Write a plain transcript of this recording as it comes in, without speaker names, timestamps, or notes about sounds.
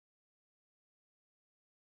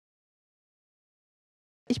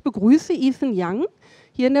Ich begrüße Ethan Young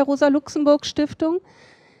hier in der Rosa-Luxemburg-Stiftung.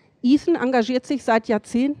 Ethan engagiert sich seit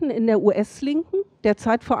Jahrzehnten in der US-Linken,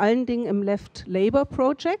 derzeit vor allen Dingen im Left Labor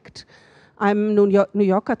Project, einem New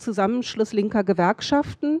Yorker Zusammenschluss linker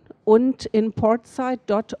Gewerkschaften, und in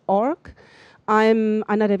portside.org,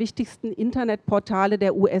 einer der wichtigsten Internetportale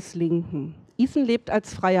der US-Linken. Ethan lebt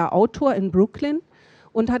als freier Autor in Brooklyn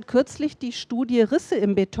und hat kürzlich die Studie Risse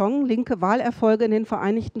im Beton, linke Wahlerfolge in den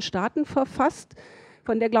Vereinigten Staaten verfasst,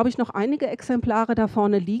 von der, glaube ich, noch einige Exemplare da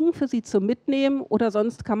vorne liegen für Sie zum Mitnehmen, oder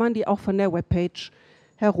sonst kann man die auch von der Webpage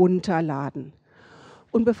herunterladen.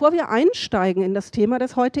 Und bevor wir einsteigen in das Thema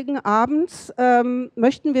des heutigen Abends,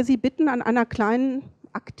 möchten wir Sie bitten, an einer kleinen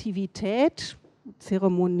Aktivität,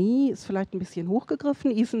 Zeremonie ist vielleicht ein bisschen hochgegriffen,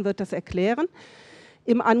 Ethan wird das erklären,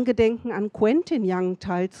 im Angedenken an Quentin Young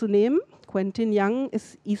teilzunehmen. Quentin Young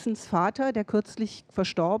ist Ethans Vater, der kürzlich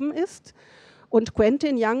verstorben ist. Und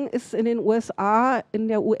Quentin Young ist in den USA, in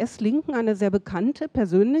der US-Linken, eine sehr bekannte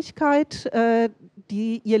Persönlichkeit,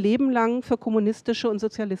 die ihr Leben lang für kommunistische und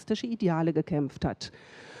sozialistische Ideale gekämpft hat.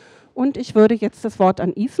 Und ich würde jetzt das Wort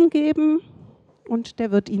an Ethan geben und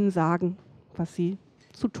der wird Ihnen sagen, was Sie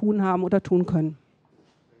zu tun haben oder tun können.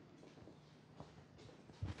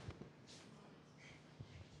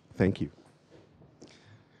 Thank you.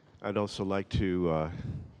 I'd also like to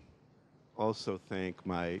also thank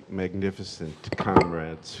my magnificent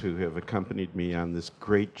comrades who have accompanied me on this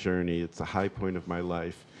great journey. It's a high point of my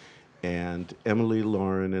life. And Emily,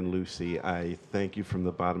 Lauren, and Lucy, I thank you from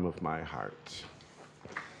the bottom of my heart.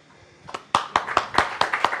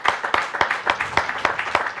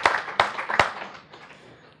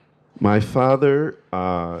 My father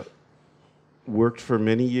worked for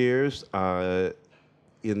many years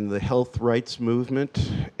in the health rights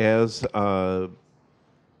movement as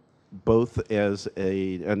both as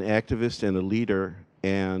an activist and a leader,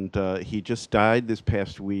 and he just died this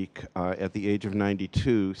past week at the age of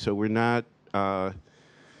 92. So we're not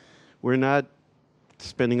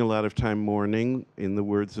spending a lot of time mourning. In the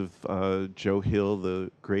words of Joe Hill, the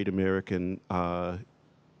great American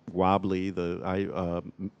Wobbly, the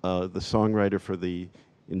songwriter for the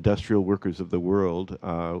industrial workers of the world,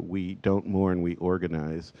 we don't mourn, we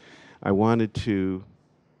organize. I wanted to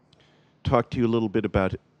talk to you a little bit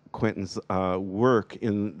about Quentin's work.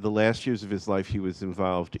 In the last years of his life, he was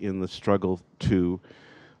involved in the struggle to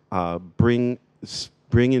bring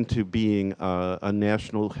into being a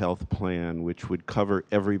national health plan which would cover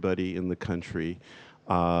everybody in the country.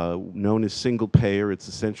 Known as single payer, it's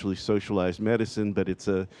essentially socialized medicine, but it's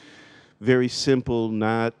a very simple,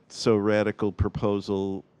 not so radical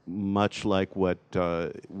proposal, much like what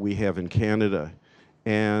we have in Canada.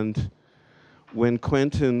 And when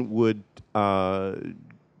Quentin would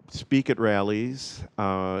speak at rallies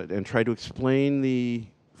and try to explain the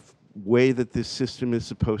way that this system is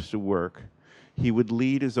supposed to work, he would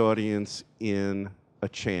lead his audience in a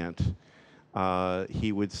chant.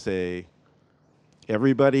 He would say,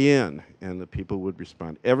 "Everybody in," and the people would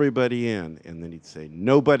respond, "Everybody in," and then he'd say,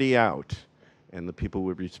 "Nobody out," and the people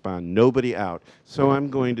would respond, "Nobody out." So I'm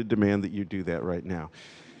going to demand that you do that right now.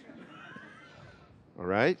 All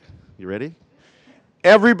right? You ready?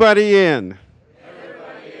 Everybody in.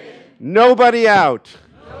 Everybody in. Nobody out.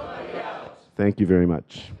 Nobody out. Thank you very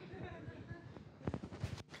much.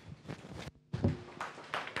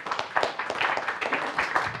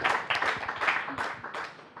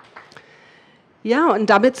 Ja, und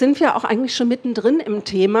damit sind wir auch eigentlich schon mittendrin im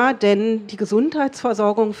Thema, denn die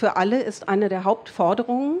Gesundheitsversorgung für alle ist eine der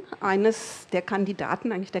Hauptforderungen eines der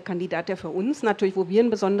Kandidaten, eigentlich der Kandidat, der für uns natürlich, wo wir ein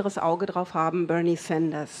besonderes Auge drauf haben, Bernie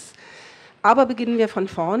Sanders. Aber beginnen wir von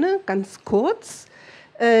vorne, ganz kurz.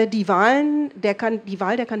 Die Wahl der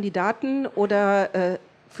Kandidaten oder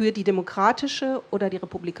für die Demokratische oder die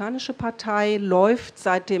Republikanische Partei läuft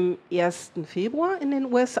seit dem 1. Februar in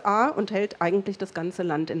den USA und hält eigentlich das ganze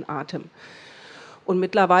Land in Atem. Und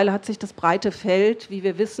mittlerweile hat sich das breite Feld, wie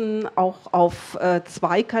wir wissen, auch auf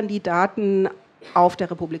 2 Kandidaten auf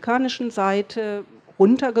der republikanischen Seite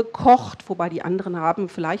runtergekocht, wobei die anderen haben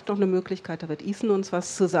vielleicht noch eine Möglichkeit, da wird Ethan uns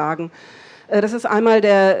was zu sagen. Das ist einmal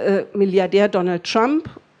der Milliardär Donald Trump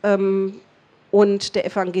und der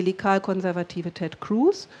evangelikal-konservative Ted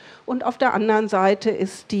Cruz. Und auf der anderen Seite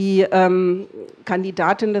ist die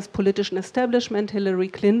Kandidatin des politischen Establishment, Hillary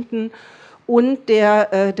Clinton, und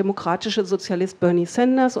der demokratische Sozialist Bernie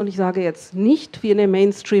Sanders. Und ich sage jetzt nicht, wie in den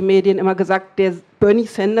Mainstream-Medien immer gesagt, der Bernie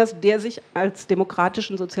Sanders, der sich als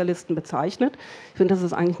demokratischen Sozialisten bezeichnet. Ich finde, das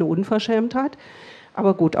ist eigentlich eine Unverschämtheit.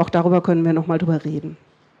 Aber gut, auch darüber können wir noch mal drüber reden.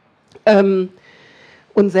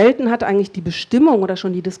 Und selten hat eigentlich die Bestimmung oder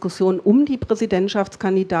schon die Diskussion um die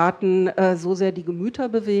Präsidentschaftskandidaten so sehr die Gemüter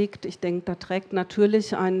bewegt. Ich denke, da trägt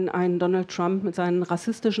natürlich ein Donald Trump mit seinen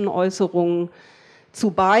rassistischen Äußerungen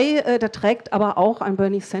zu bei. Da trägt aber auch ein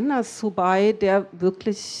Bernie Sanders zu bei, der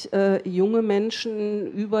wirklich junge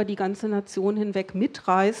Menschen über die ganze Nation hinweg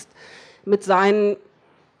mitreißt mit seinen,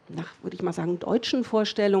 würde ich mal sagen, deutschen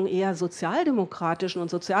Vorstellungen, eher sozialdemokratischen und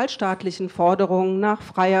sozialstaatlichen Forderungen nach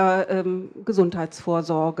freier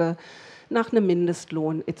Gesundheitsvorsorge, nach einem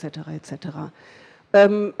Mindestlohn etc. etc.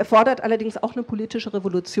 Er fordert allerdings auch eine politische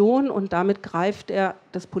Revolution und damit greift er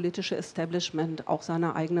das politische Establishment auch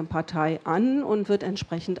seiner eigenen Partei an und wird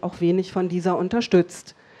entsprechend auch wenig von dieser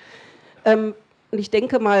unterstützt. Und ich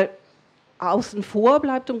denke mal, außen vor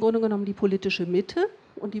bleibt im Grunde genommen die politische Mitte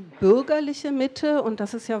und die bürgerliche Mitte, und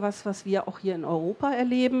das ist ja was wir auch hier in Europa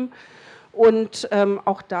erleben. Und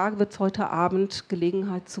auch da wird es heute Abend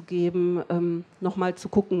Gelegenheit zu geben, nochmal zu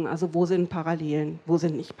gucken, also wo sind Parallelen, wo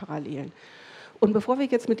sind nicht Parallelen. Und bevor wir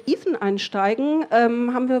jetzt mit Ethan einsteigen,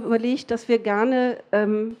 haben wir überlegt, dass wir gerne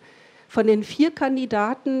von den 4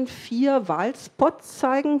 Kandidaten 4 Wahlspots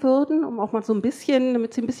zeigen würden, um auch mal so ein bisschen,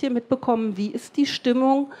 damit Sie ein bisschen mitbekommen, wie ist die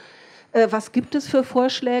Stimmung, was gibt es für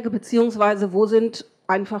Vorschläge, beziehungsweise wo sind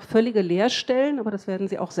einfach völlige Leerstellen, aber das werden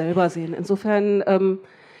Sie auch selber sehen. Insofern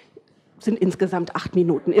sind insgesamt 8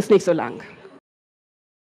 Minuten, ist nicht so lang.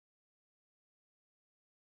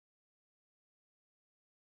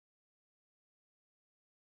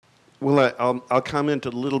 Well, I'll comment a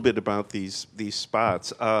little bit about these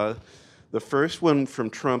spots. The first one from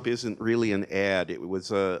Trump isn't really an ad. It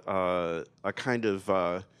was a kind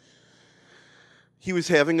of he was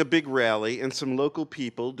having a big rally, and some local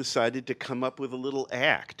people decided to come up with a little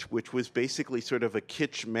act, which was basically sort of a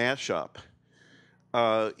kitsch mashup,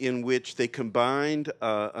 in which they combined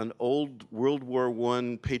an old World War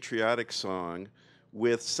I patriotic song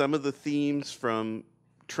with some of the themes from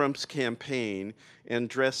Trump's campaign and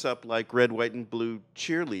dress up like red, white, and blue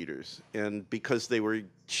cheerleaders. And because they were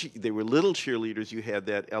little cheerleaders, you had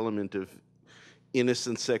that element of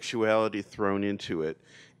innocent sexuality thrown into it.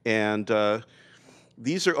 And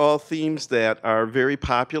these are all themes that are very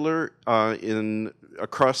popular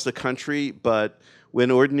across the country, but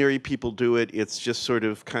when ordinary people do it, it's just sort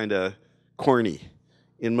of kind of corny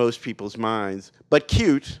in most people's minds, but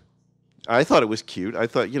cute. I thought it was cute. I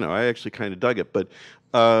thought, I actually kind of dug it, but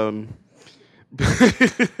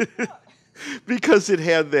because it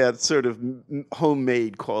had that sort of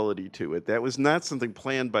homemade quality to it. That was not something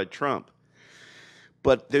planned by Trump.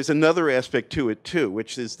 But there's another aspect to it, too,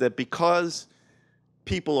 which is that because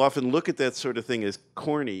people often look at that sort of thing as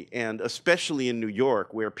corny, and especially in New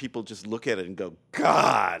York, where people just look at it and go,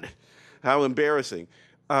 God, how embarrassing.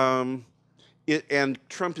 And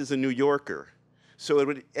Trump is a New Yorker. So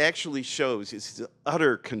what it actually shows is his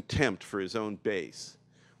utter contempt for his own base,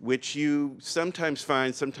 which you sometimes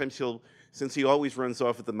find, sometimes since he always runs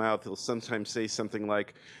off at the mouth, he'll sometimes say something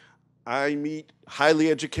like, I meet highly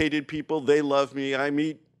educated people, they love me. I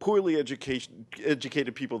meet poorly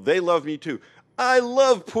educated people, they love me too. I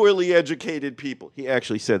love poorly educated people. He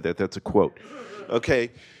actually said that. That's a quote.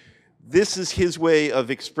 Okay. This is his way of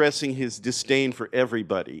expressing his disdain for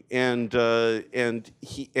everybody, and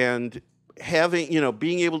having,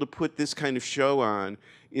 being able to put this kind of show on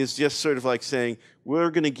is just sort of like saying, we're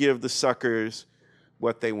going to give the suckers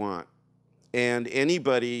what they want. And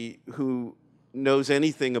anybody who knows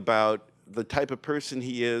anything about the type of person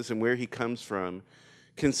he is and where he comes from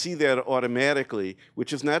can see that automatically,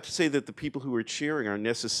 which is not to say that the people who are cheering are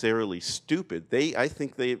necessarily stupid. I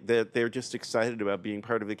think that they're just excited about being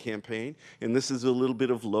part of the campaign, and this is a little bit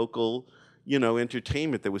of local,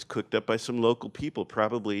 entertainment that was cooked up by some local people,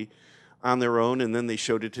 probably on their own, and then they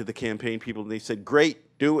showed it to the campaign people, and they said, great,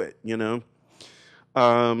 do it,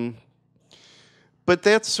 But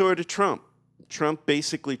that's sort of Trump. Trump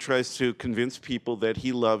basically tries to convince people that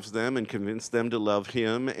he loves them and convince them to love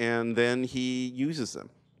him, and then he uses them.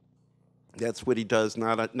 That's what he does,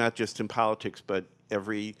 not just in politics, but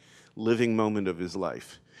every living moment of his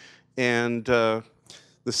life. And the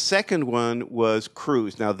second one was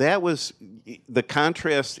Cruz. Now that was, the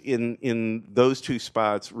contrast in those two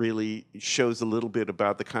spots really shows a little bit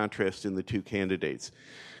about the contrast in the two candidates.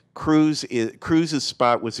 Cruz's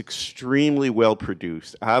spot was extremely well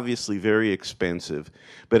produced, obviously very expensive,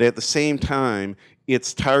 but at the same time,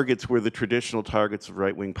 its targets were the traditional targets of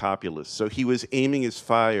right-wing populists. So he was aiming his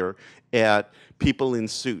fire at people in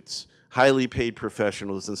suits, highly paid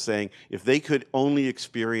professionals, and saying, if they could only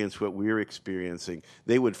experience what we're experiencing,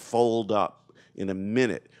 they would fold up in a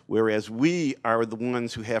minute, whereas we are the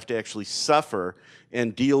ones who have to actually suffer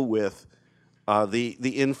and deal with the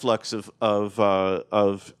influx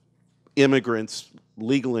of immigrants,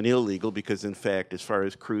 legal and illegal, because in fact, as far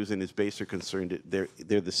as Cruz and his base are concerned,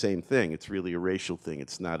 they're the same thing. It's really a racial thing.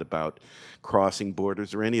 It's not about crossing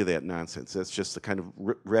borders or any of that nonsense. That's just the kind of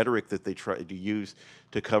rhetoric that they try to use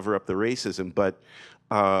to cover up the racism. But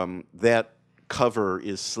that cover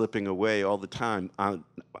is slipping away all the time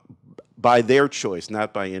by their choice,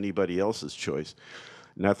 not by anybody else's choice,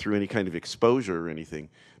 not through any kind of exposure or anything,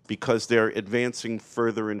 because they're advancing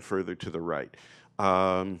further and further to the right.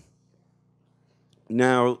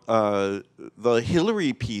 Now, the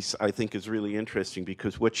Hillary piece, I think, is really interesting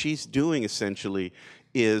because what she's doing, essentially,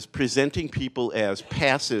 is presenting people as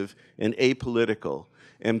passive and apolitical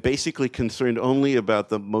and basically concerned only about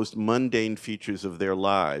the most mundane features of their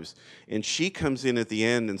lives. And she comes in at the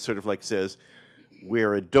end and sort of like says,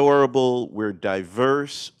 we're adorable, we're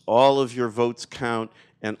diverse, all of your votes count,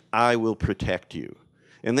 and I will protect you.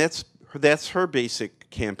 And that's her basic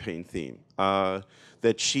campaign theme,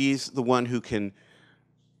 that she's the one who can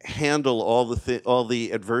handle all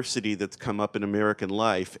the adversity that's come up in American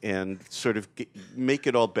life and sort of make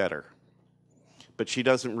it all better. But she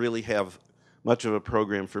doesn't really have much of a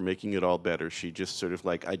program for making it all better. She just sort of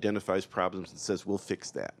like identifies problems and says, we'll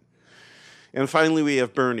fix that. And finally, we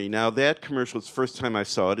have Bernie. Now, that commercial, it's the first time I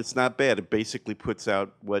saw it. It's not bad. It basically puts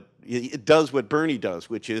out it does what Bernie does,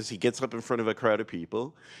 which is he gets up in front of a crowd of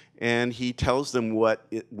people and he tells them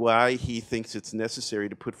why he thinks it's necessary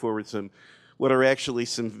to put forward what are actually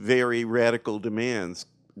some very radical demands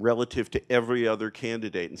relative to every other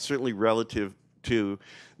candidate, and certainly relative to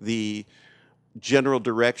the general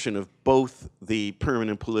direction of both the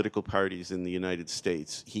permanent political parties in the United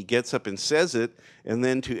States. He gets up and says it, and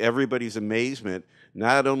then to everybody's amazement,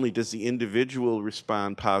 not only does the individual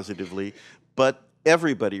respond positively, but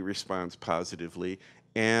everybody responds positively,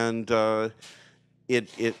 and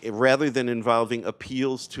it rather than involving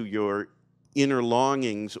appeals to your inner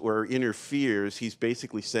longings or inner fears, he's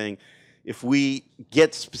basically saying, if we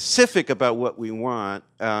get specific about what we want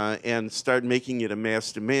and start making it a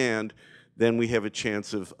mass demand, then we have a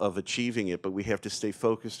chance of achieving it, but we have to stay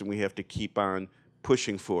focused and we have to keep on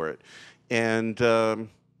pushing for it. And,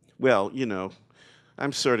 well, you know,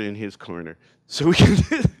 I'm sort of in his corner. So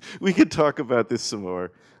we can talk about this some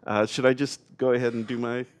more. Should I just go ahead and do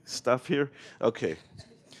my stuff here? Okay.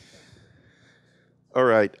 All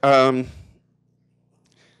right.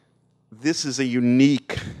 This is a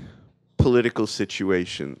unique political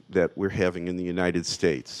situation that we're having in the United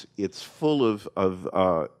States. It's full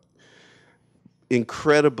of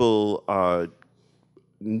incredible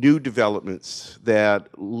new developments that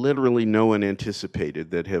literally no one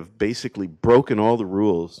anticipated, that have basically broken all the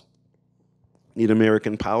rules in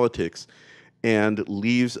American politics and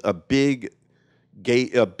leaves a big,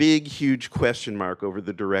 huge question mark over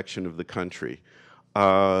the direction of the country.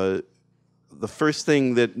 The first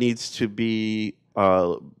thing that needs to be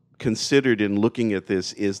considered in looking at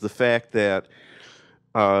this is the fact that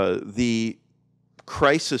the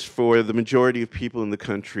crisis for the majority of people in the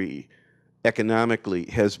country economically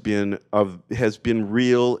has been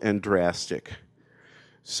real and drastic.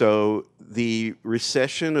 So the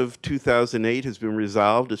recession of 2008 has been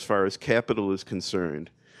resolved as far as capital is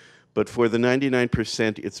concerned, but for the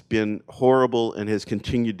 99%, it's been horrible and has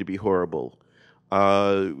continued to be horrible.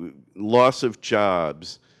 Loss of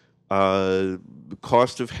jobs,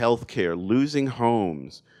 cost of health care, losing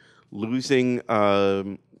homes, losing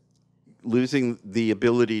the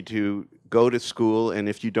ability to go to school, and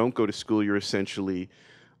if you don't go to school, you're essentially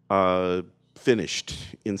finished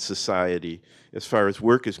in society as far as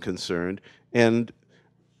work is concerned, and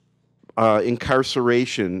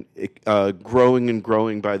incarceration growing and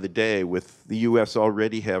growing by the day, with the US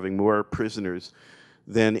already having more prisoners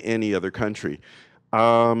than any other country.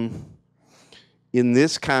 In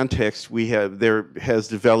this context, there has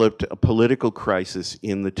developed a political crisis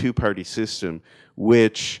in the two-party system,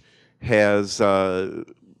 which has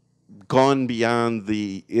gone beyond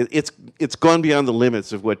it's gone beyond the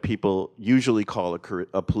limits of what people usually call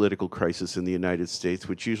a political crisis in the United States,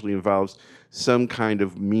 which usually involves some kind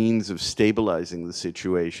of means of stabilizing the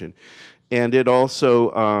situation, and it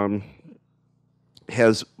also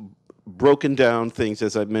has broken down things,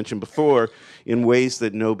 as I've mentioned before, in ways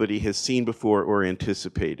that nobody has seen before or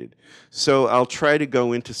anticipated. So I'll try to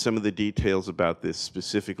go into some of the details about this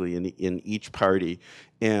specifically in each party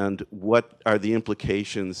and what are the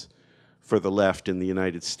implications for the left in the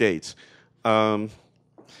United States.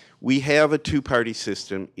 We have a two-party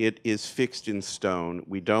system. It is fixed in stone.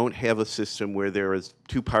 We don't have a system where there is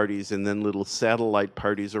two parties and then little satellite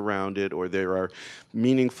parties around it, or there are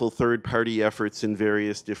meaningful third-party efforts in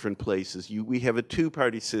various different places. We have a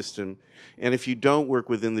two-party system, and if you don't work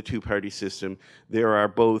within the two-party system, there are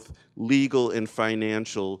both legal and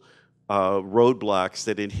financial roadblocks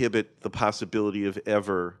that inhibit the possibility of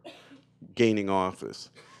ever gaining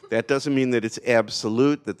office. That doesn't mean that it's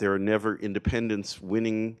absolute, that there are never independents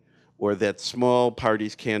winning, or that small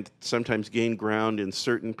parties can't sometimes gain ground in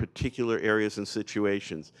certain particular areas and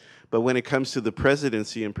situations. But when it comes to the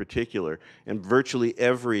presidency in particular, and virtually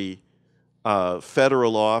every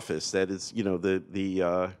federal office, that is, you know,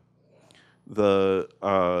 the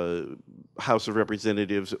House of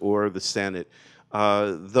Representatives or the Senate,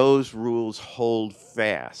 those rules hold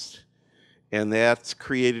fast. And that's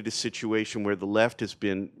created a situation where the left has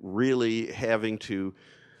been really having to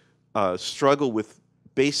struggle with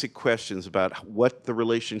basic questions about what the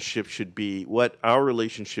relationship should be, what our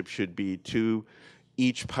relationship should be to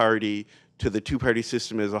each party, to the two-party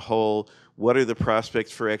system as a whole. What are the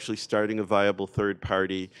prospects for actually starting a viable third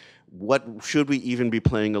party? What should we even be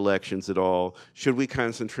playing elections at all? Should we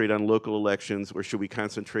concentrate on local elections, or should we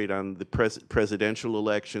concentrate on the presidential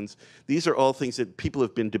elections? These are all things that people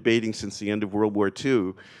have been debating since the end of World War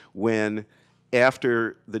II, when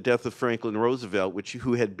after the death of Franklin Roosevelt,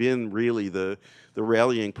 who had been really the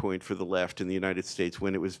rallying point for the left in the United States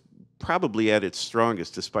when it was probably at its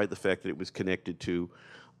strongest, despite the fact that it was connected to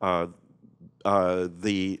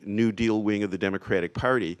the New Deal wing of the Democratic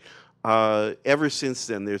Party. Ever since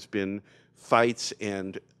then, there's been fights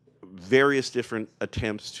and various different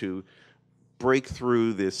attempts to break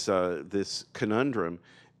through this, this conundrum,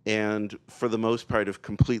 and for the most part have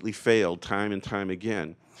completely failed time and time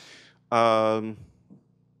again. So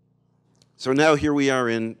now here we are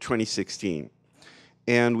in 2016,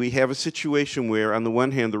 and we have a situation where, on the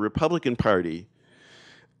one hand, the Republican Party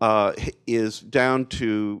is down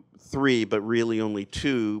to 3, but really only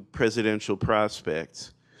 2 presidential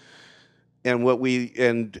prospects. And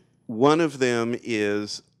one of them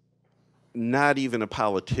is not even a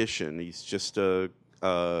politician. He's just a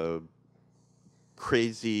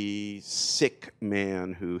crazy, sick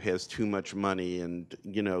man who has too much money and,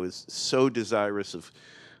 you know, is so desirous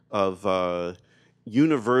of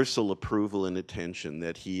universal approval and attention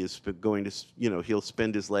that he is going to, you know, he'll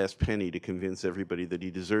spend his last penny to convince everybody that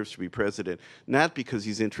he deserves to be president, not because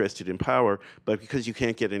he's interested in power, but because you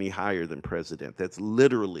can't get any higher than president. That's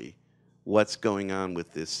literally what's going on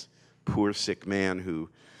with this poor, sick man who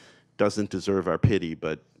doesn't deserve our pity,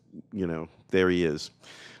 but, you know, there he is.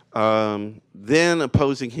 Then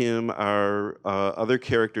opposing him are other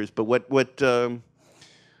characters, but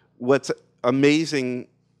what's amazing,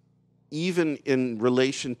 even in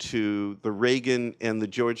relation to the Reagan and the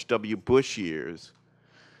George W. Bush years,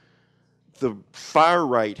 the far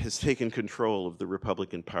right has taken control of the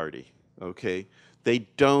Republican Party. Okay, they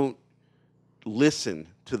don't listen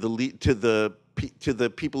to the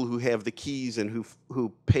people who have the keys and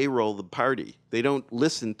who payroll the party. They don't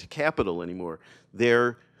listen to capital anymore.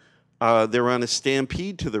 They're on a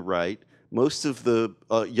stampede to the right. Most of the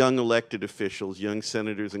young elected officials, young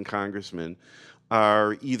senators and congressmen,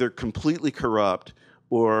 are either completely corrupt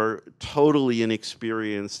or totally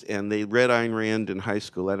inexperienced, and they read Ayn Rand in high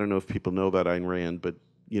school. I don't know if people know about Ayn Rand, but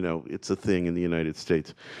you know, it's a thing in the United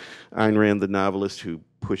States. Ayn Rand, the novelist who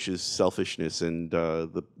pushes selfishness and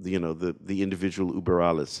the individual über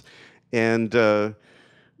alles. And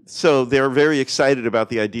so they're very excited about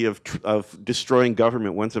the idea of destroying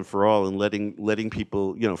government once and for all and letting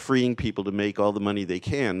people, you know, freeing people to make all the money they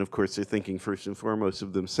can. Of course, they're thinking first and foremost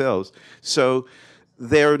of themselves. So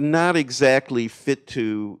they're not exactly fit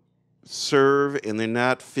to serve, and they're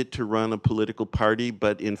not fit to run a political party,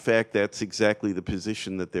 but in fact that's exactly the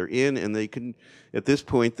position that they're in, and they can, at this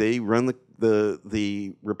point, they run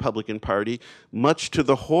the Republican Party, much to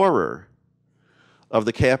the horror of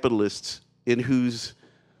the capitalists whose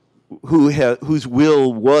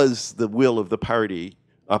will was the will of the party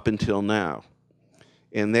up until now.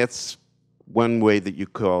 And that's one way that you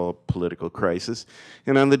call a political crisis.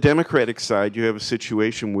 And on the Democratic side, you have a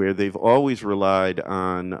situation where they've always relied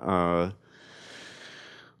on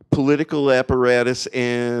political apparatus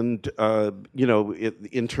and, you know,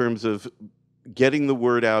 in terms of getting the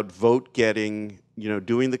word out, vote getting, you know,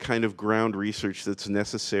 doing the kind of ground research that's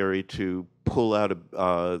necessary to pull out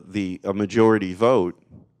a majority vote,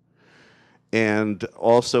 and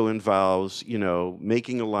also involves, you know,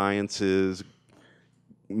 making alliances,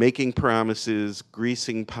 making promises,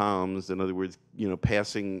 greasing palms, in other words, you know,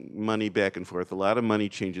 passing money back and forth. A lot of money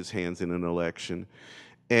changes hands in an election.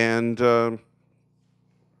 And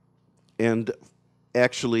and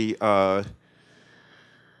actually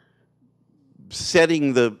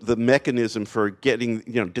setting the mechanism for getting,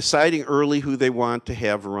 deciding early who they want to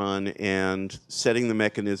have run and setting the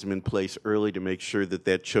mechanism in place early to make sure that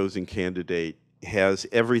that chosen candidate has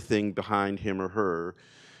everything behind him or her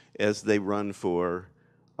as they run for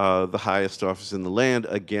the highest office in the land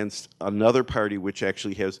against another party which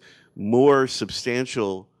actually has more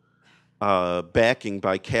substantial backing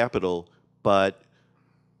by capital, but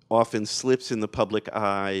often slips in the public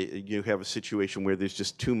eye. You have a situation where there's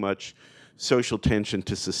just too much social tension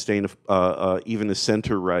to sustain even a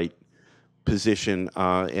center-right position,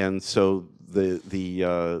 and so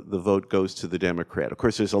the vote goes to the Democrat. Of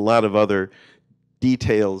course, there's a lot of other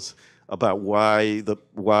details about why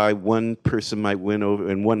one person might win over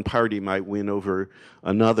and one party might win over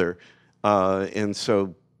another, and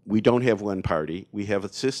so we don't have one party. We have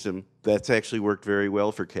a system that's actually worked very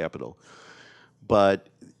well for capital, but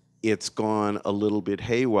it's gone a little bit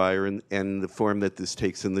haywire, and the form that this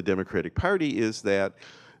takes in the Democratic Party is that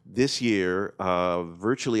this year,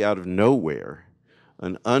 virtually out of nowhere,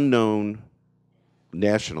 an unknown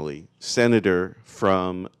nationally senator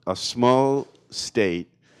from a small state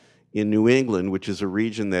in New England, which is a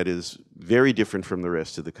region that is very different from the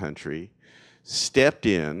rest of the country, stepped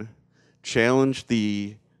in, challenged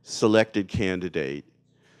the selected candidate,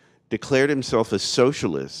 declared himself a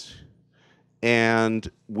socialist, and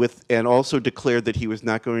also declared that he was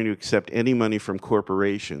not going to accept any money from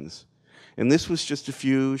corporations. And this was just a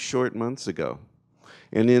few short months ago.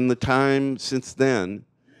 And in the time since then,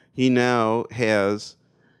 he now has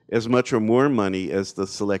as much or more money as the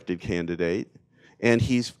selected candidate, and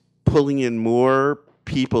he's pulling in more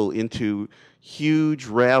people into huge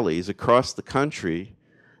rallies across the country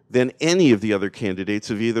than any of the other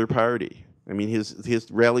candidates of either party. I mean, his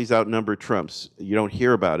rallies outnumber Trump's. You don't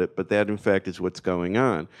hear about it, but that, in fact, is what's going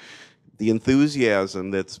on. The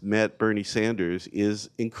enthusiasm that's met Bernie Sanders is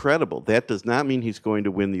incredible. That does not mean he's going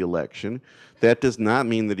to win the election. That does not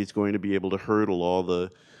mean that he's going to be able to hurdle all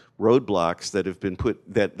the roadblocks that have been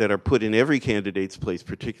that are put in every candidate's place,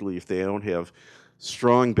 particularly if they don't have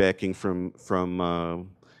strong backing from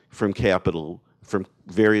capital, from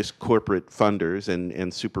various corporate funders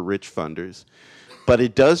and super rich funders. But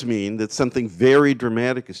it does mean that something very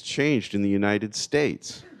dramatic has changed in the United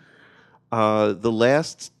States. The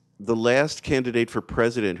last candidate for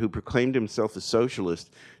president who proclaimed himself a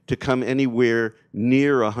socialist to come anywhere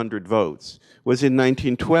near 100 votes was in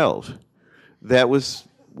 1912. That was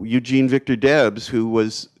Eugene Victor Debs, who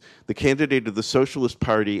was the candidate of the Socialist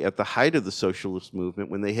Party at the height of the socialist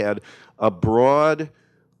movement, when they had a broad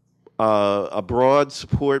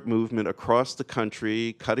support movement across the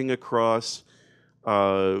country, cutting across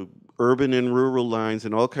urban and rural lines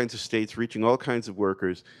in all kinds of states, reaching all kinds of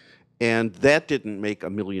workers. And that didn't make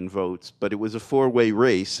 1 million votes, but it was a four-way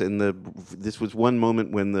race, and this was one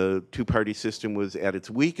moment when the two-party system was at its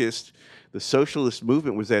weakest, the socialist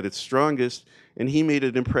movement was at its strongest, and he made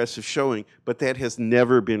an impressive showing, but that has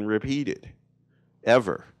never been repeated,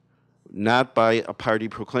 ever. Not by a party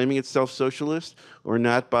proclaiming itself socialist, or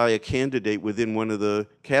not by a candidate within one of the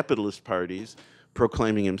capitalist parties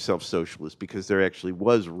proclaiming himself socialist, because there actually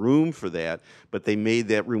was room for that, but they made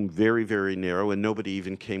that room very, very narrow, and nobody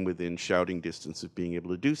even came within shouting distance of being able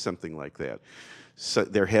to do something like that. So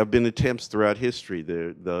there have been attempts throughout history.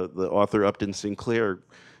 The author Upton Sinclair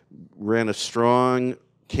ran a strong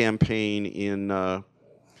campaign in, I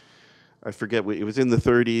forget, it was in the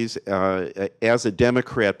 30s, as a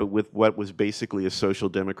Democrat, but with what was basically a social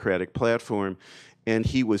democratic platform, and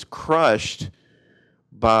he was crushed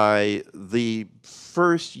by the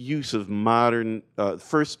first use of modern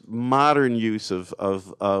use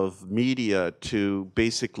of media to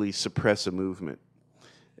basically suppress a movement.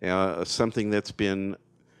 Something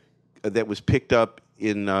that was picked up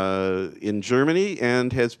in Germany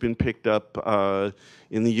and has been picked up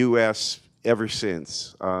in the U.S. ever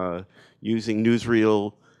since, using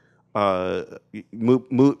newsreel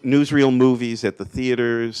movies at the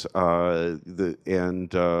theaters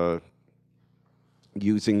and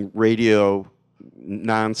using radio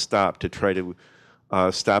nonstop to try to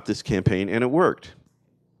stop this campaign, and it worked.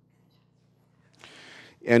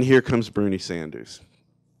 And here comes Bernie Sanders.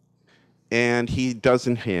 And he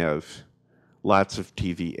doesn't have lots of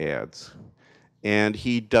TV ads. And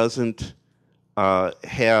he doesn't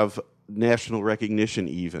have national recognition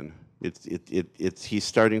even. He's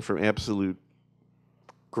starting from absolute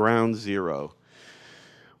ground zero.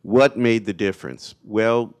 What made the difference?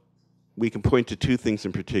 Well, we can point to two things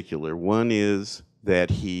in particular. One is that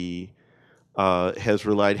he has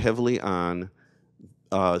relied heavily on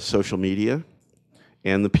social media,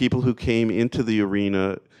 and the people who came into the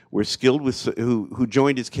arena were skilled with, who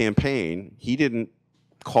joined his campaign. He didn't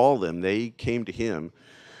call them, they came to him,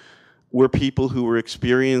 were people who were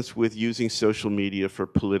experienced with using social media for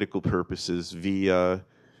political purposes via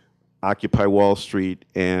Occupy Wall Street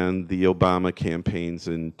and the Obama campaigns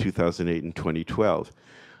in 2008 and 2012.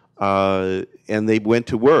 And they went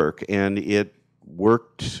to work, and it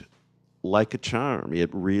worked like a charm. It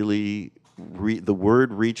really, the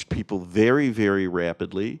word reached people very, very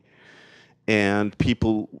rapidly, and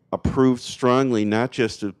people approved strongly not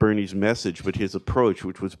just of Bernie's message, but his approach,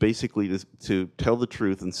 which was basically to tell the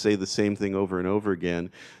truth and say the same thing over and over again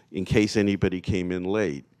in case anybody came in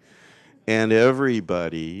late. And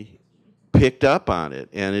everybody picked up on it,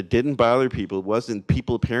 and it didn't bother people. It wasn't,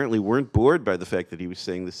 people apparently weren't bored by the fact that he was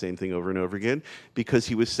saying the same thing over and over again, because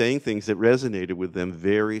he was saying things that resonated with them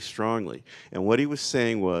very strongly. And what he was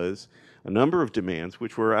saying was a number of demands,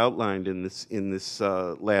 which were outlined in this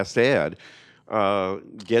last ad.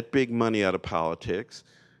 Get big money out of politics,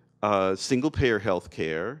 single-payer health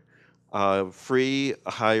care, free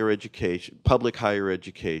higher education, public higher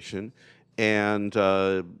education, and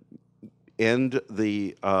end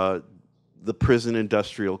the prison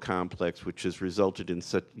industrial complex, which has resulted in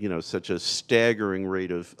such, such a staggering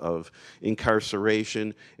rate of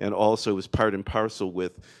incarceration, and also is part and parcel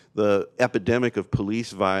with the epidemic of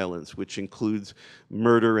police violence, which includes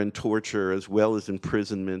murder and torture, as well as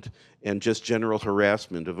imprisonment and just general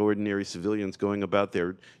harassment of ordinary civilians going about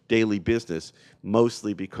their daily business,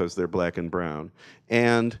 mostly because they're black and brown.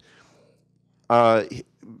 And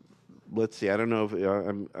let's see, I don't know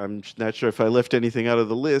if, I'm not sure if I left anything out of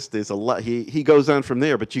the list. There's a lot, he goes on from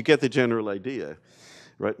there, but you get the general idea,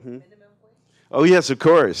 right? Minimum wage? Oh yes, of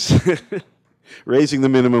course. Raising the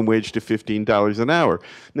minimum wage to $15 an hour.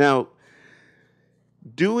 Now,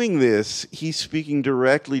 doing this, he's speaking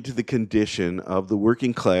directly to the condition of the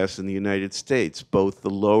working class in the United States, both the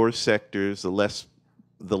lower sectors, the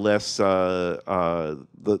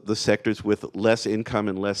sectors with less income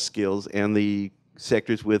and less skills, and the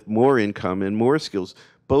sectors with more income and more skills,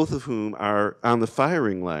 both of whom are on the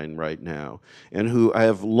firing line right now, and who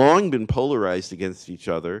have long been polarized against each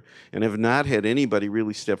other and have not had anybody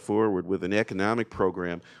really step forward with an economic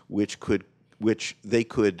program which they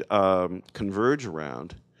could converge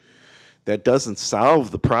around. That doesn't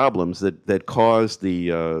solve the problems that cause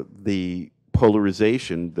the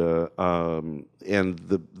polarization, and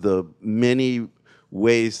the many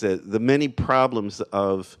ways that the many problems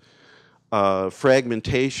of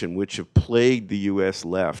fragmentation, which have plagued the U.S.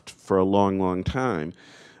 left for a long, long time.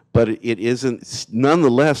 But it isn't,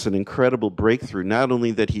 nonetheless, an incredible breakthrough, not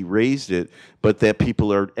only that he raised it, but that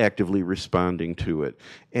people are actively responding to it.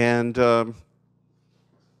 And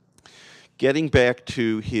getting back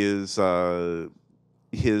to his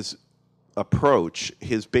approach,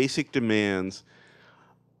 his basic demands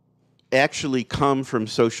actually come from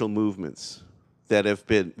social movements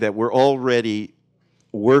that were already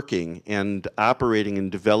working and operating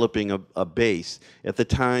and developing a base at the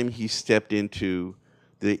time he stepped into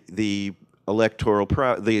the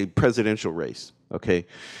presidential race. Okay,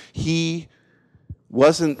 he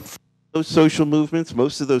wasn't those social movements.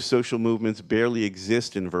 Most of those social movements barely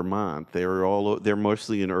exist in Vermont. They're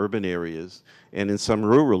mostly in urban areas and in some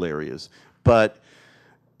rural areas. But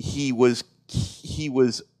he was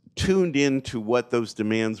tuned into what those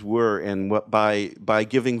demands were, and by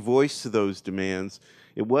giving voice to those demands.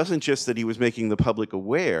 It wasn't just that he was making the public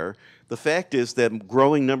aware. The fact is that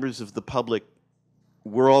growing numbers of the public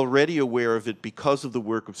were already aware of it because of the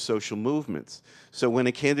work of social movements. So when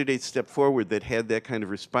a candidate stepped forward that had that kind of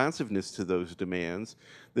responsiveness to those demands,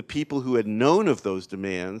 the people who had known of those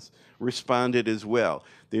demands responded as well.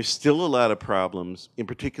 There's still a lot of problems, in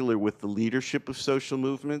particular with the leadership of social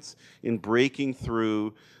movements, in breaking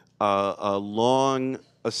through a long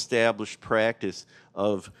established practice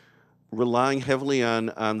of relying heavily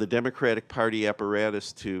on the Democratic Party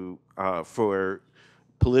apparatus for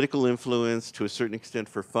political influence, to a certain extent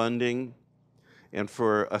for funding, and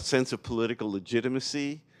for a sense of political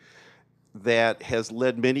legitimacy that has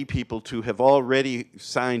led many people to have already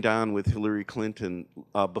signed on with Hillary Clinton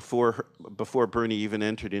before Bernie even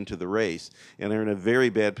entered into the race, and are in a very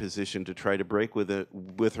bad position to try to break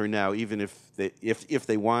with her now, even if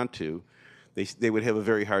they want to. They would have a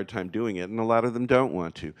very hard time doing it, and a lot of them don't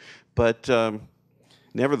want to. But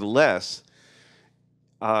nevertheless,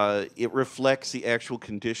 it reflects the actual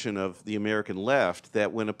condition of the American left,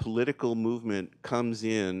 that when a political movement comes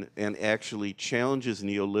in and actually challenges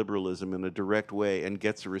neoliberalism in a direct way and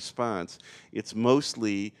gets a response, it's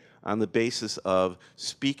mostly on the basis of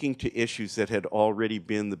speaking to issues that had already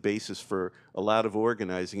been the basis for a lot of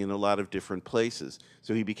organizing in a lot of different places.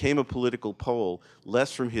 So he became a political pole,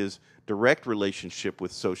 less from his direct relationship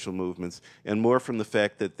with social movements and more from the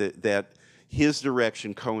fact that his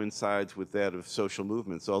direction coincides with that of social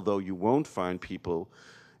movements, although you won't find people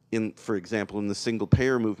for example, in the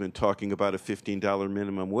single-payer movement talking about a $15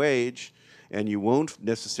 minimum wage, and you won't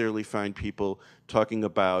necessarily find people talking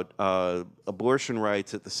about abortion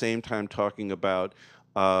rights at the same time talking about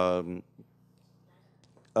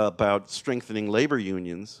strengthening labor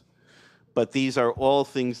unions. But these are all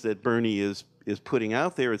things that Bernie is putting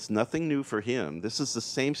out there. It's nothing new for him. This is the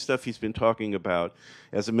same stuff he's been talking about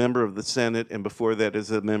as a member of the Senate and before that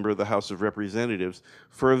as a member of the House of Representatives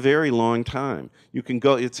for a very long time. You can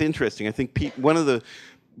go, it's interesting. I think one of the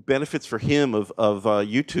benefits for him of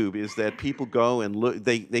YouTube is that people go and look,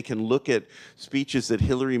 they can look at speeches that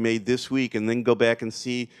Hillary made this week and then go back and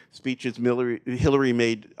see speeches Hillary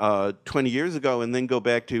made 20 years ago and then go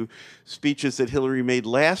back to speeches that Hillary made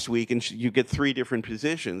last week, and you get 3 different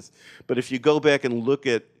positions. But if you go back and look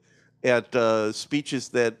at speeches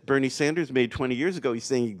that Bernie Sanders made 20 years ago, he's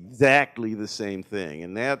saying exactly the same thing,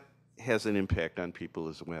 and that has an impact on people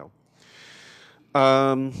as well.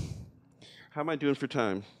 How am I doing for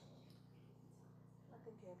time? I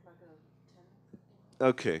think you have like a 10.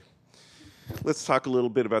 Okay. Let's talk a little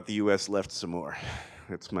bit about the U.S. left some more.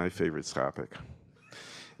 That's my favorite topic.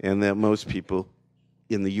 And that most people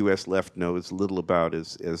in the U.S. left know as little about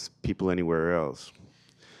as people anywhere else.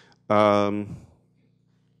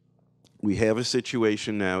 We have a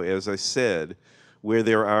situation now, as I said, where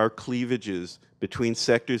there are cleavages between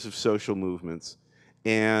sectors of social movements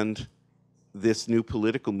and this new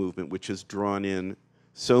political movement, which has drawn in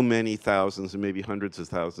so many thousands and maybe hundreds of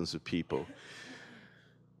thousands of people.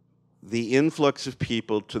 The influx of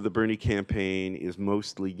people to the Bernie campaign is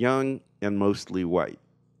mostly young and mostly white,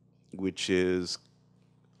 which is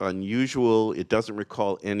unusual. It doesn't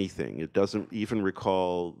recall anything. It doesn't even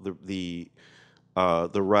recall the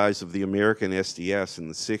rise of the American SDS in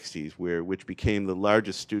the 60s, which became the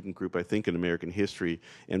largest student group, I think, in American history,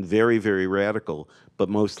 and very, very radical, but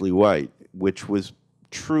mostly white, which was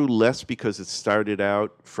true less because it started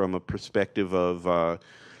out from a perspective of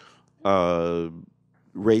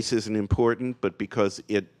race isn't important, but because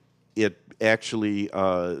it actually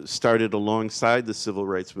started alongside the civil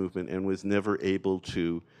rights movement and was never able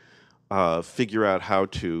to figure out how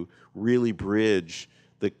to really bridge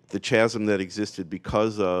the chasm that existed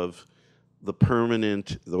because of the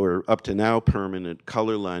permanent, or up to now permanent,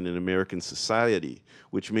 color line in American society,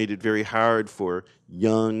 which made it very hard for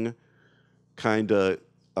young, kind of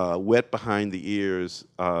wet behind the ears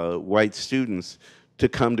white students to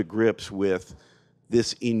come to grips with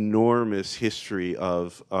this enormous history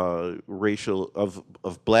of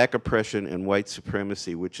black oppression and white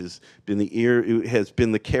supremacy, which has been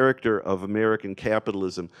the character of American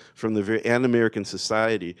capitalism and American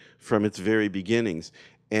society from its very beginnings.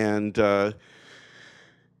 And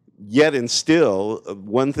yet and still,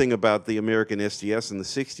 one thing about the American SDS in the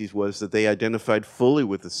 60s was that they identified fully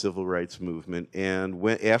with the civil rights movement, and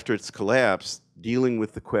after its collapse, dealing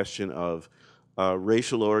with the question of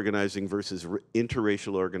racial organizing versus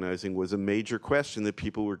interracial organizing was a major question that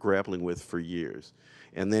people were grappling with for years.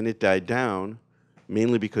 And then it died down,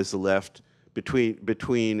 mainly because the left,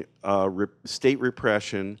 between state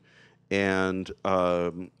repression and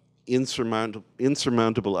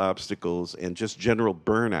insurmountable obstacles and just general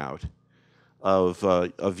burnout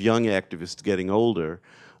of young activists getting older,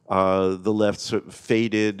 the left sort of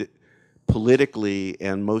faded politically,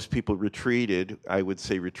 and most people retreated. I would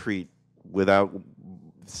say retreat without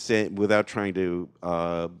trying to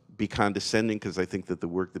be condescending, because I think that the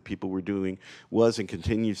work that people were doing was and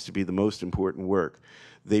continues to be the most important work.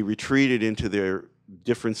 They retreated into their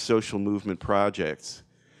different social movement projects,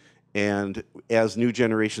 and as new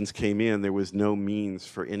generations came in, there was no means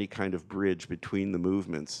for any kind of bridge between the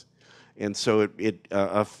movements. And so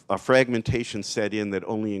a fragmentation set in that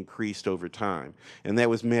only increased over time, and that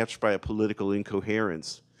was matched by a political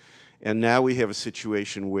incoherence. And now we have a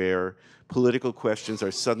situation where political questions are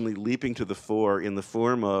suddenly leaping to the fore in the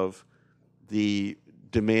form of the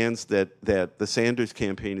demands that the Sanders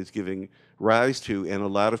campaign is giving rise to, and a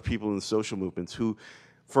lot of people in the social movements who,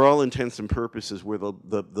 for all intents and purposes, were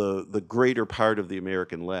the greater part of the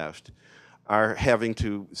American left, are having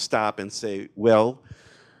to stop and say, well,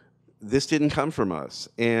 this didn't come from us,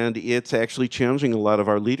 and it's actually challenging a lot of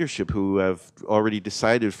our leadership who have already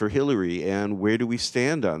decided for Hillary, and where do we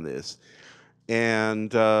stand on this?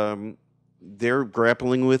 And they're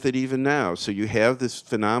grappling with it even now. So you have this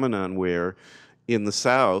phenomenon where in the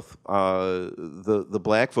South, the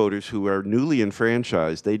black voters who are newly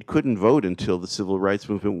enfranchised, they couldn't vote until the civil rights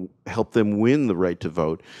movement helped them win the right to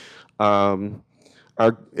vote,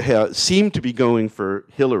 seem to be going for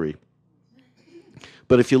Hillary.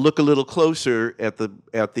 But if you look a little closer at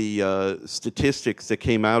the statistics that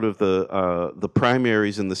came out of the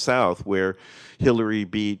primaries in the South, where Hillary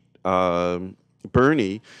beat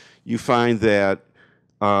Bernie, you find that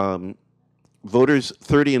voters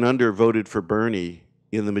 30 and under voted for Bernie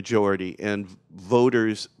in the majority, and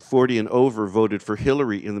voters 40 and over voted for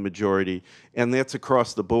Hillary in the majority, and that's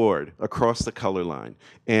across the board, across the color line.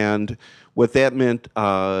 And what that meant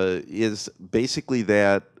is basically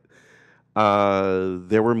that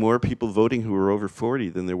there were more people voting who were over 40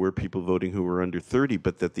 than there were people voting who were under 30,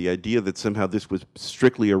 but that the idea that somehow this was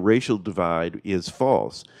strictly a racial divide is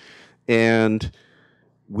false. And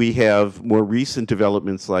we have more recent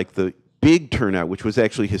developments like the big turnout, which was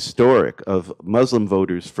actually historic, of Muslim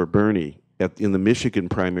voters for Bernie in the Michigan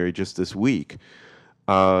primary just this week,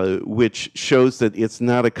 which shows that it's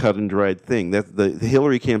not a cut and dried thing. That the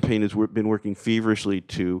Hillary campaign has been working feverishly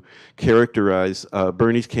to characterize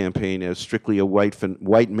Bernie's campaign as strictly a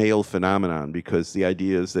white male phenomenon, because the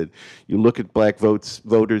idea is that you look at black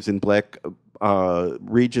voters in black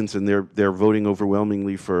regions, and they're voting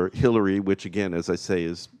overwhelmingly for Hillary, which again, as I say,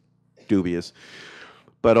 is dubious.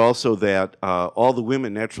 But also that all the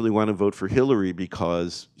women naturally want to vote for Hillary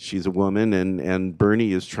because she's a woman, and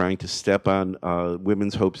Bernie is trying to step on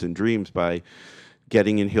women's hopes and dreams by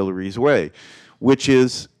getting in Hillary's way, which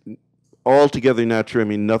is altogether not true. I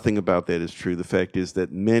mean, nothing about that is true. The fact is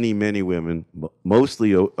that many, many women,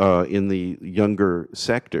 mostly in the younger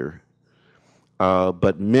sector,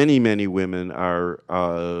 but many, many women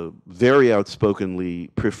are very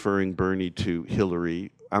outspokenly preferring Bernie to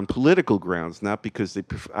Hillary on political grounds, not because they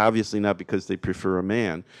obviously not because they prefer a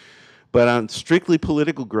man, but on strictly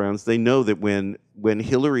political grounds. They know that when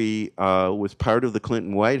Hillary was part of the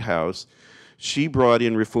Clinton White House, she brought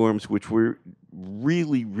in reforms which were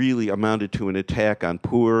really, really amounted to an attack on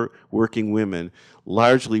poor working women,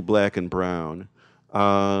 largely black and brown,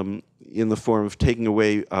 in the form of taking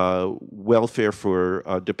away welfare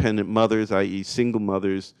for dependent mothers, i.e. single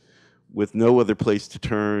mothers, with no other place to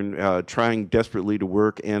turn, trying desperately to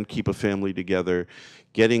work and keep a family together,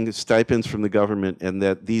 getting stipends from the government, and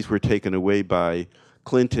that these were taken away by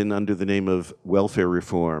Clinton under the name of welfare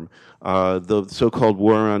reform. The so-called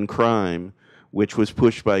war on crime, which was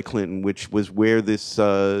pushed by Clinton, which was where this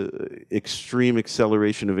extreme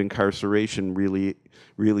acceleration of incarceration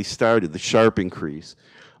really started, the sharp increase.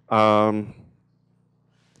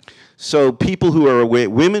 So people who are aware,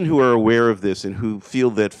 women who are aware of this and who feel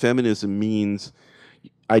that feminism means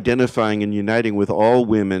identifying and uniting with all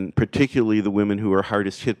women, particularly the women who are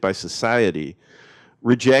hardest hit by society,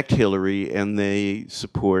 reject Hillary, and they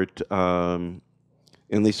support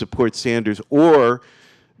Sanders, or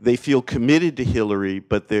they feel committed to Hillary,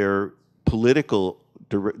 but their political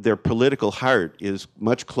heart is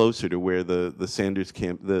much closer to where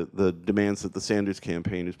the demands that the Sanders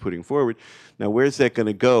campaign is putting forward. Now, where's that going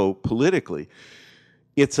to go politically?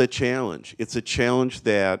 It's a challenge. It's a challenge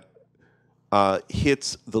that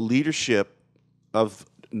hits the leadership of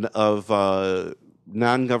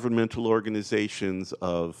non-governmental organizations,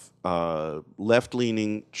 of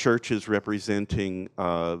left-leaning churches representing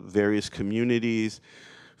various communities,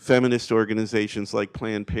 feminist organizations like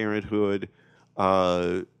Planned Parenthood,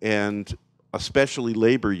 and especially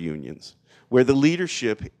labor unions, where the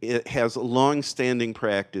leadership has a long-standing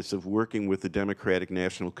practice of working with the Democratic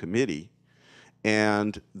National Committee,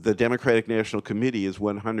 and the Democratic National Committee is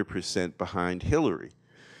 100% behind Hillary.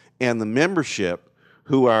 And the membership,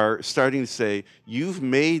 who are starting to say, you've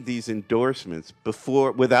made these endorsements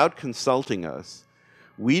before without consulting us.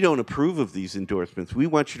 We don't approve of these endorsements. We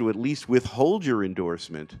want you to at least withhold your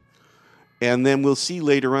endorsement, and then we'll see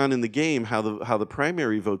later on in the game how the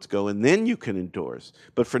primary votes go, and then you can endorse.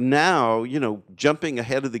 But for now, you know, jumping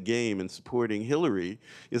ahead of the game and supporting Hillary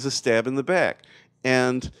is a stab in the back.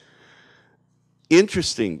 And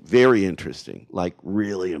interesting, very interesting, like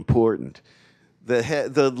really important.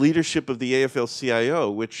 The leadership of the AFL-CIO,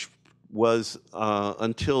 which was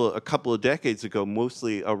until a couple of decades ago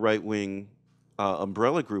mostly a right-wing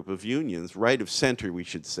umbrella group of unions, right of center, we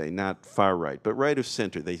should say, not far right, but right of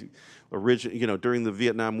center. They during the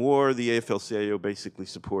Vietnam War, the AFL-CIO basically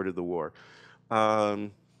supported the war.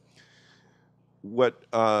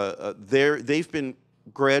 They've been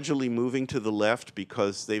gradually moving to the left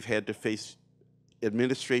because they've had to face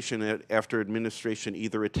administration after administration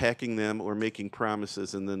either attacking them or making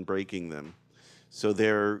promises and then breaking them. So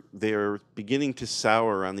they're beginning to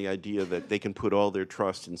sour on the idea that they can put all their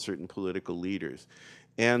trust in certain political leaders.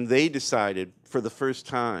 And they decided for the first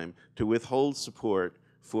time to withhold support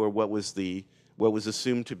for what was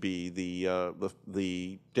assumed to be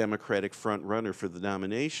the Democratic front runner for the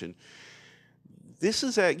nomination. This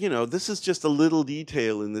is just a little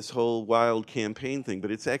detail in this whole wild campaign thing,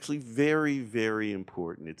 but it's actually very, very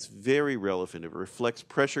important. It's very relevant. It reflects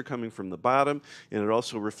pressure coming from the bottom, and it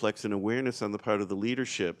also reflects an awareness on the part of the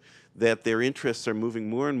leadership that their interests are moving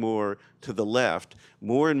more and more to the left,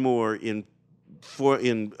 more and more in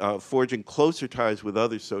forging closer ties with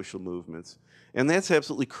other social movements. And that's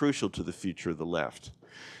absolutely crucial to the future of the left.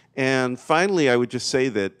 And finally, I would just say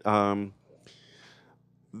that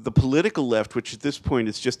the political left, which at this point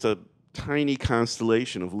is just a tiny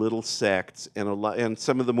constellation of little sects and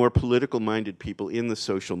some of the more political-minded people in the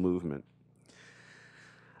social movement,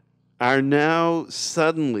 are now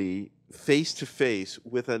suddenly face-to-face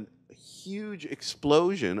with a huge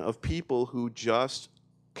explosion of people who just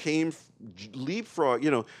leapfrog,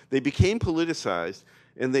 they became politicized,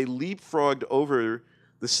 and they leapfrogged over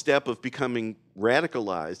the step of becoming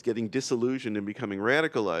radicalized, getting disillusioned and becoming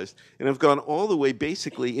radicalized, and have gone all the way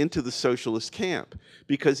basically into the socialist camp.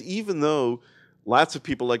 Because even though lots of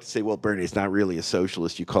people like to say, well, Bernie's not really a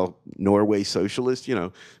socialist, you call Norway socialist,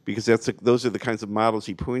 because those are the kinds of models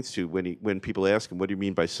he points to when people ask him, what do you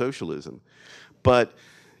mean by socialism? But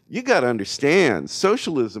you got to understand,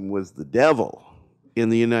 socialism was the devil in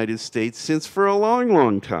the United States since for a long,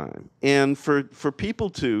 long time. And for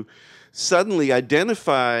people to suddenly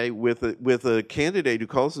identify with a candidate who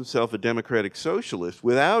calls himself a democratic socialist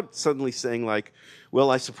without suddenly saying, like, well,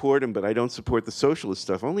 I support him, but I don't support the socialist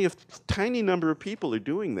stuff. Only a tiny number of people are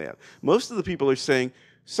doing that. Most of the people are saying,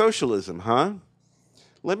 socialism, huh?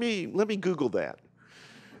 Let me Google that.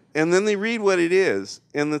 And then they read what it is,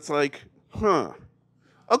 and it's like, huh,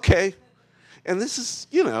 okay. And this is,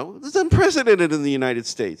 this is unprecedented in the United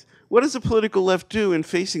States. What does the political left do in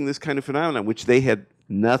facing this kind of phenomenon, which they had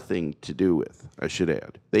nothing to do with, I should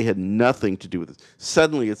add. They had nothing to do with it.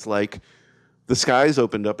 Suddenly it's like the skies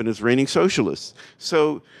opened up and it's raining socialists.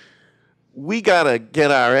 So we got to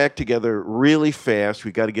get our act together really fast.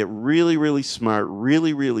 We got to get really, really smart,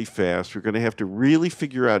 really, really fast. We're going to have to really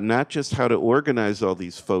figure out not just how to organize all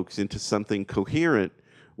these folks into something coherent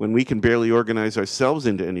when we can barely organize ourselves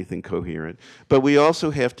into anything coherent, but we also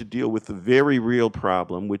have to deal with the very real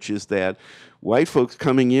problem, which is that white folks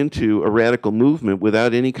coming into a radical movement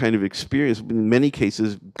without any kind of experience, in many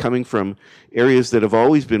cases coming from areas that have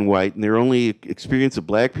always been white, and their only experience of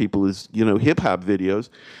black people is, hip-hop videos,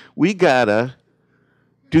 we gotta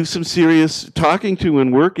do some serious talking to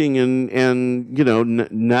and working and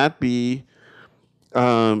not be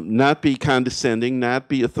condescending, not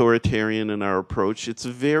be authoritarian in our approach. It's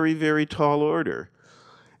a very, very tall order.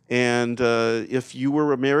 And if you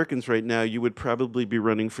were Americans right now, you would probably be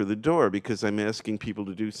running for the door, because I'm asking people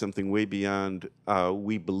to do something way beyond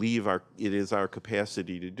we believe it is our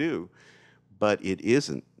capacity to do. But it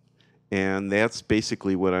isn't. And that's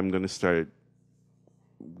basically what I'm going to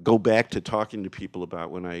go back to talking to people about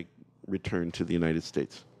when I return to the United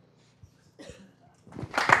States.